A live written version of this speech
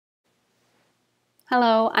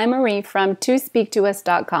Hello, I'm Marie from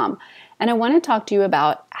tospeaktous.com, and I want to talk to you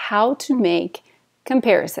about how to make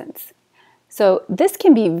comparisons. So this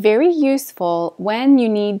can be very useful when you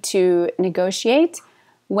need to negotiate,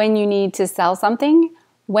 when you need to sell something,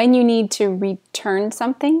 when you need to return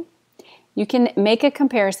something. You can make a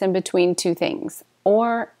comparison between two things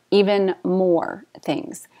or even more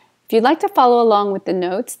things. If you'd like to follow along with the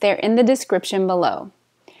notes, they're in the description below.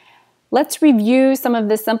 Let's review some of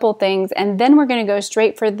the simple things, and then we're going to go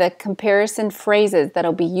straight for the comparison phrases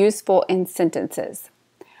that'll be useful in sentences.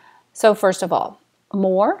 So first of all,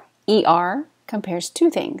 more, ER, compares two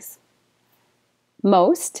things.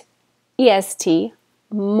 Most, EST,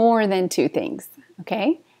 more than two things,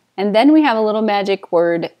 okay? And then we have a little magic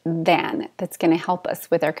word, than, that's going to help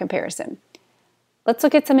us with our comparison. Let's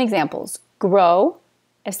look at some examples. Grow,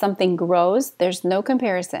 if something grows, there's no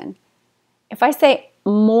comparison. If I say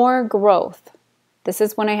more growth, this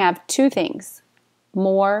is when I have two things.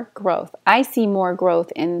 More growth. I see more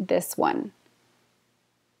growth in this one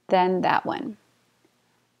than that one.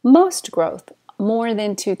 Most growth, more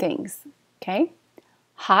than two things. Okay?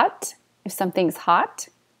 Hot, if something's hot.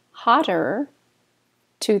 Hotter,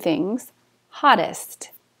 two things. Hottest,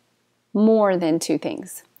 more than two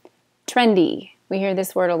things. Trendy, we hear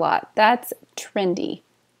this word a lot. That's trendy.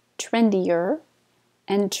 Trendier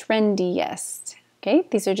and trendiest. Okay,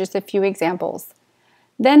 these are just a few examples.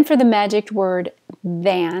 Then for the magic word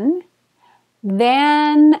than,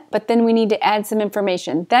 but then we need to add some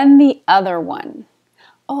information. Then the other one.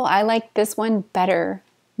 Oh, I like this one better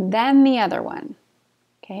than the other one.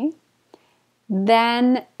 Okay,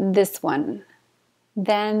 then this one.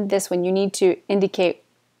 Then this one. You need to indicate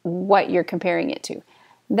what you're comparing it to.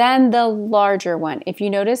 Then the larger one. If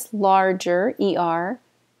you notice larger, ER,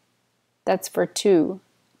 that's for two.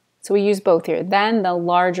 So we use both here. Then the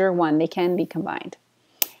larger one, they can be combined.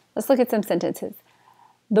 Let's look at some sentences.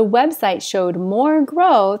 The website showed more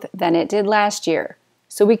growth than it did last year.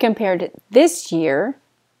 So we compared this year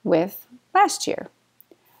with last year.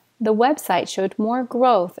 The website showed more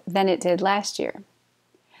growth than it did last year.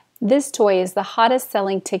 This toy is the hottest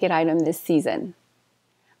selling ticket item this season.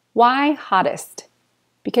 Why hottest?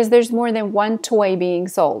 Because there's more than one toy being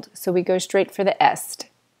sold. So we go straight for the est,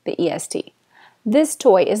 the EST. This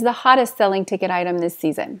toy is the hottest selling ticket item this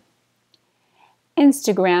season.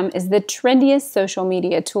 Instagram is the trendiest social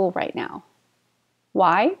media tool right now.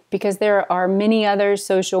 Why? Because there are many other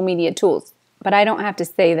social media tools, but I don't have to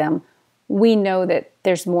say them. We know that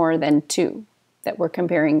there's more than two, that we're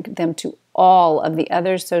comparing them to all of the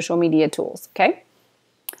other social media tools, okay?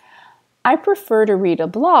 I prefer to read a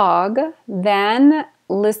blog than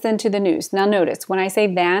listen to the news. Now notice, when I say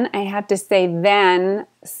than, I have to say than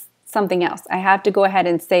something else. I have to go ahead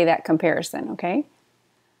and say that comparison, okay?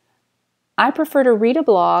 I prefer to read a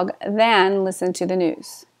blog than listen to the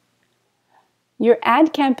news. Your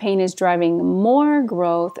ad campaign is driving more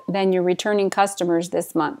growth than your returning customers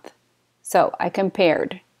this month. So I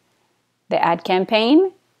compared the ad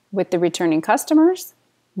campaign with the returning customers,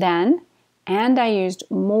 then, and I used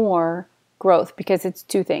more growth because it's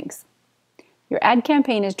two things. Your ad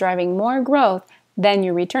campaign is driving more growth than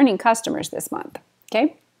your returning customers this month,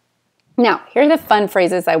 okay? Now, here are the fun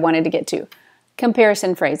phrases I wanted to get to.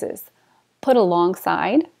 Comparison phrases. Put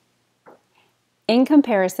alongside, in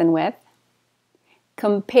comparison with,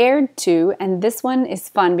 compared to, and this one is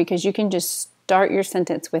fun because you can just start your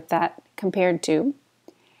sentence with that, compared to.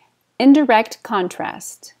 Indirect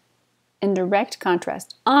contrast. Indirect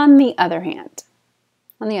contrast. On the other hand.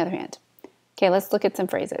 On the other hand. Okay, let's look at some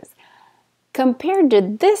phrases. Compared to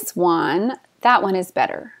this one, that one is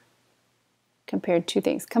better. Compared two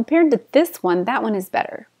things. Compared to this one, that one is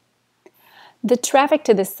better. The traffic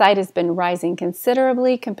to this site has been rising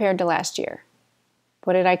considerably compared to last year.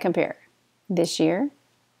 What did I compare? This year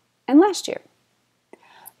and last year.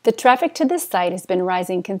 The traffic to this site has been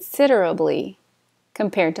rising considerably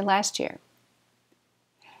compared to last year.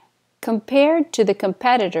 Compared to the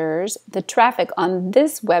competitors, the traffic on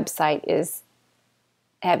this website is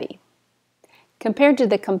heavy. Compared to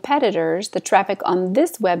the competitors, the traffic on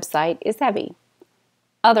this website is heavy.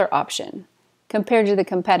 Other option. Compared to the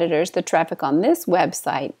competitors, the traffic on this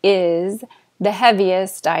website is the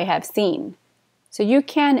heaviest I have seen. So you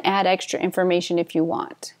can add extra information if you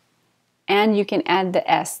want. And you can add the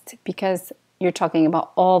est because you're talking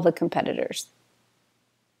about all the competitors.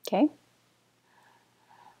 Okay?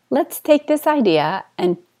 Let's take this idea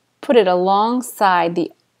and put it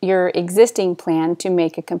alongside your existing plan to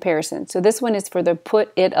make a comparison. So this one is for the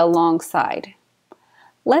put it alongside.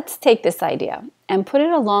 Let's take this idea and put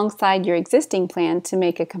it alongside your existing plan to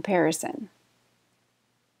make a comparison.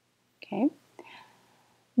 Okay.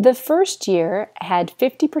 The first year had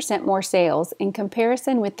 50% more sales in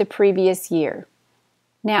comparison with the previous year.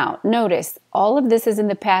 Now, notice all of this is in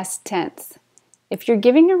the past tense. If you're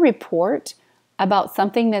giving a report about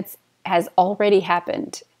something that has already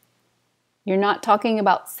happened, you're not talking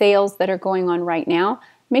about sales that are going on right now,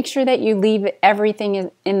 make sure that you leave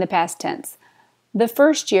everything in the past tense. The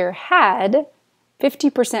first year had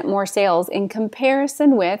 50% more sales in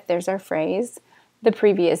comparison with, there's our phrase, the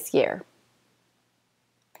previous year.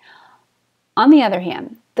 On the other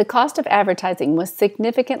hand, the cost of advertising was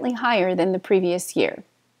significantly higher than the previous year.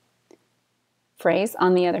 Phrase,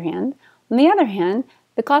 on the other hand. On the other hand,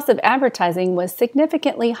 the cost of advertising was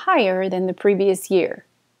significantly higher than the previous year.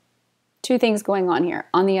 Two things going on here.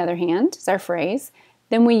 On the other hand is our phrase.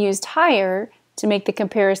 Then we used higher to make the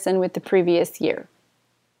comparison with the previous year.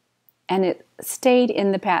 And it stayed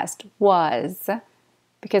in the past, was,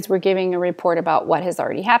 because we're giving a report about what has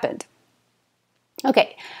already happened.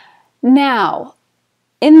 Okay, now,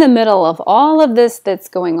 in the middle of all of this that's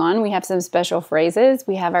going on, we have some special phrases.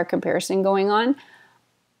 We have our comparison going on.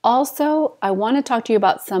 Also, I want to talk to you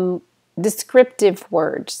about some descriptive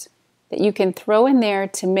words that you can throw in there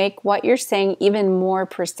to make what you're saying even more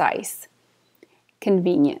precise.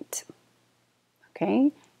 Convenient.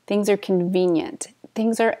 Okay? Things are convenient.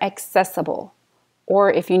 Things are accessible.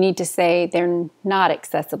 Or if you need to say they're not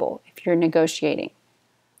accessible, if you're negotiating.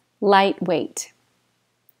 Lightweight.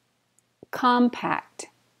 Compact.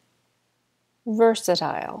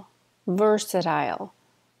 Versatile. Versatile.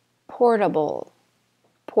 Portable.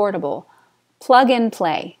 Portable. Plug and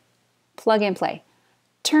play. Plug and play.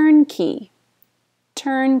 Turnkey.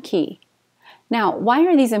 Turnkey. Now, why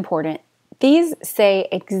are these important? These say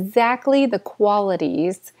exactly the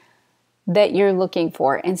qualities that you're looking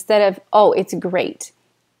for instead of, oh, it's great,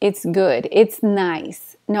 it's good, it's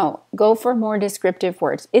nice. No, go for more descriptive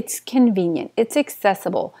words. It's convenient, it's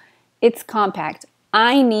accessible, it's compact.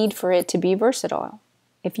 I need for it to be versatile.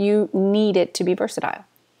 If you need it to be versatile.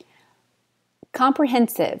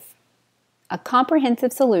 Comprehensive. A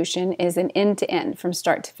comprehensive solution is an end-to-end from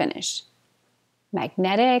start to finish.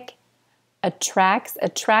 Magnetic. Attracts.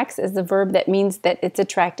 Attracts is the verb that means that it's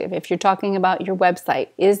attractive. If you're talking about your website,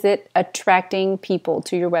 is it attracting people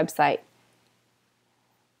to your website?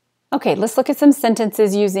 Okay, let's look at some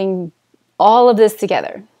sentences using all of this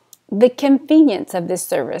together. The convenience of this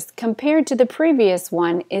service compared to the previous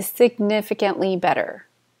one is significantly better.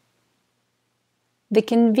 The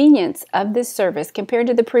convenience of this service compared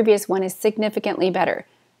to the previous one is significantly better.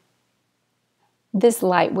 This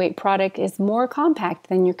lightweight product is more compact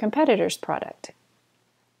than your competitor's product.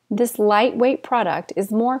 This lightweight product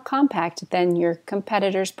is more compact than your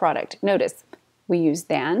competitor's product. Notice, we use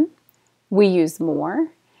than, we use more,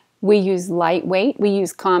 we use lightweight, we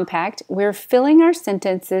use compact. We're filling our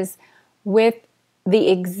sentences with the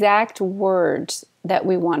exact words that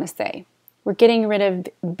we want to say. We're getting rid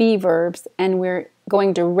of be verbs and we're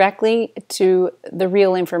going directly to the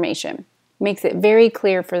real information. Makes it very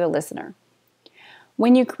clear for the listener.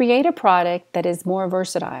 When you create a product that is more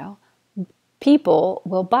versatile, people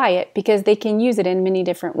will buy it because they can use it in many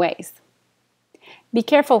different ways. Be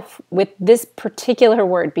careful with this particular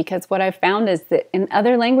word because what I've found is that in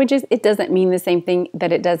other languages, it doesn't mean the same thing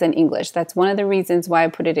that it does in English. That's one of the reasons why I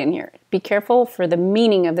put it in here. Be careful for the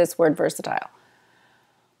meaning of this word versatile.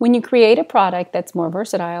 When you create a product that's more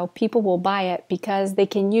versatile, people will buy it because they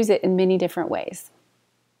can use it in many different ways.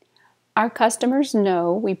 Our customers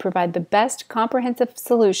know we provide the best comprehensive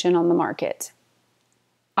solution on the market.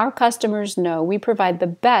 Our customers know we provide the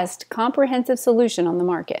best comprehensive solution on the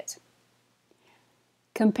market.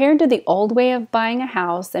 Compared to the old way of buying a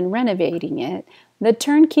house and renovating it, the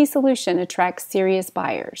turnkey solution attracts serious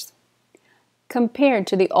buyers. Compared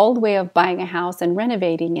to the old way of buying a house and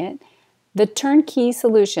renovating it, the turnkey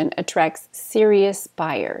solution attracts serious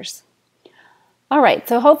buyers. All right,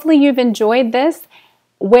 so hopefully you've enjoyed this.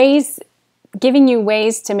 Giving you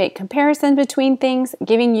ways to make comparison between things,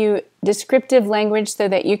 giving you descriptive language so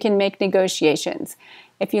that you can make negotiations.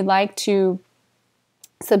 If you'd like to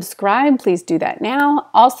subscribe, please do that now.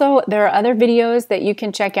 Also, there are other videos that you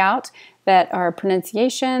can check out that are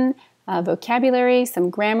pronunciation, vocabulary, some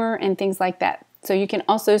grammar, and things like that. So you can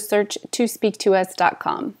also search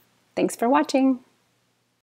tospeaktous.com. Thanks for watching.